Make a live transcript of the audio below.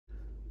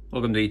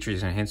Welcome to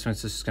E-Trees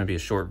Enhancements. This is going to be a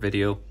short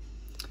video,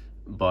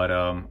 but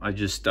I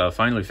just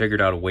finally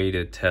figured out a way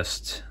to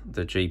test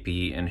the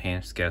JP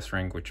enhanced gas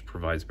ring, which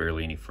provides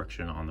barely any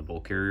friction on the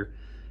bolt carrier.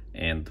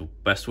 And the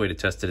best way to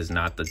test it is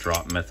not the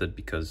drop method,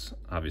 because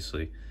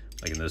obviously,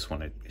 like in this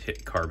one, it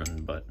hit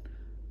carbon, but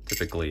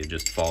typically it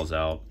just falls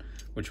out,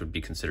 which would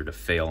be considered a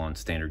fail on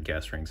standard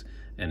gas rings,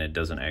 and it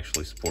doesn't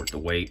actually support the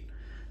weight.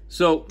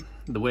 So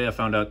the way I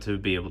found out to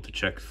be able to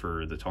check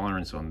for the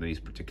tolerance on these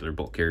particular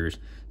bolt carriers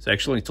is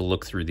actually to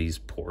look through these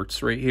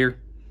ports right here.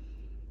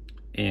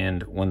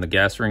 And when the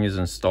gas ring is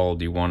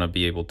installed, you want to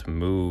be able to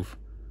move.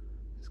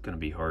 It's going to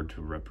be hard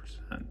to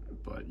represent,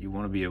 but you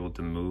want to be able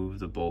to move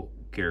the bolt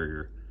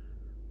carrier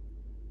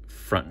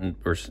front and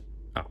or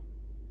out,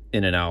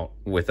 in and out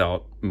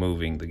without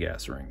moving the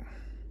gas ring.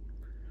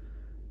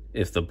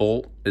 If the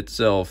bolt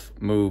itself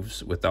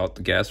moves without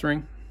the gas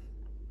ring,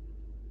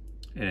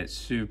 and it's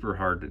super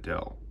hard to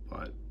tell,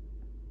 but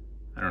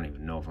I don't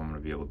even know if I'm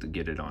going to be able to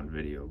get it on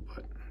video,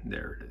 but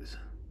there it is.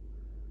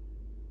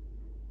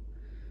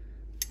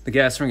 The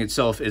gas ring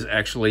itself is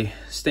actually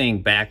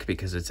staying back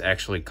because it's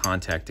actually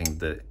contacting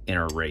the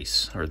inner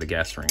race, or the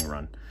gas ring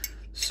run.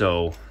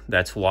 So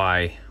that's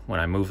why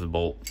when I move the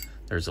bolt,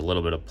 there's a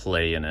little bit of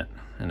play in it,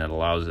 and it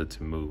allows it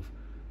to move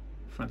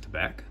front to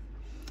back.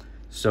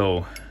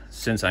 So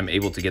since I'm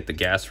able to get the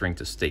gas ring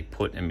to stay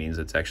put, it means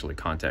it's actually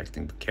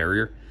contacting the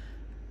carrier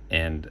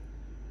and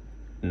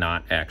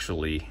not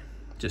actually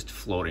just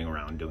floating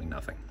around doing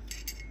nothing.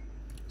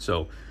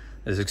 So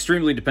it's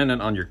extremely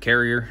dependent on your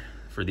carrier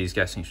for these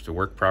gas rings to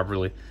work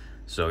properly.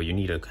 So you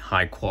need a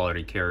high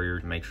quality carrier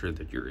to make sure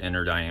that your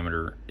inner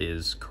diameter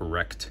is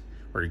correct,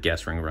 or your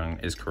gas ring run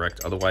is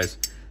correct. Otherwise,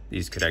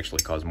 these could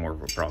actually cause more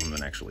of a problem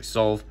than actually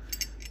solve.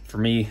 For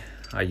me,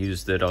 I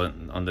used it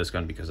on this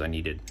gun because I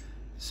needed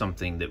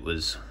something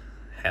that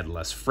had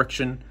less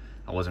friction.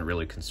 I wasn't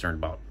really concerned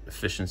about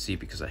efficiency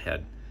because I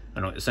had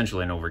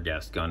essentially an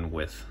overgassed gun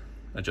with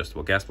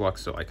adjustable gas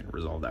blocks, so I can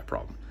resolve that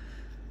problem.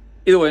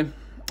 Either way,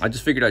 I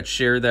just figured I'd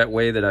share that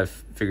way that I've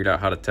figured out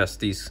how to test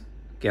these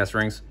gas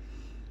rings.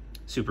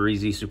 Super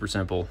easy, super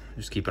simple.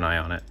 Just keep an eye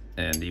on it,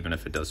 and even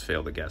if it does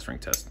fail the gas ring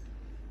test,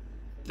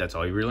 that's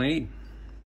all you really need.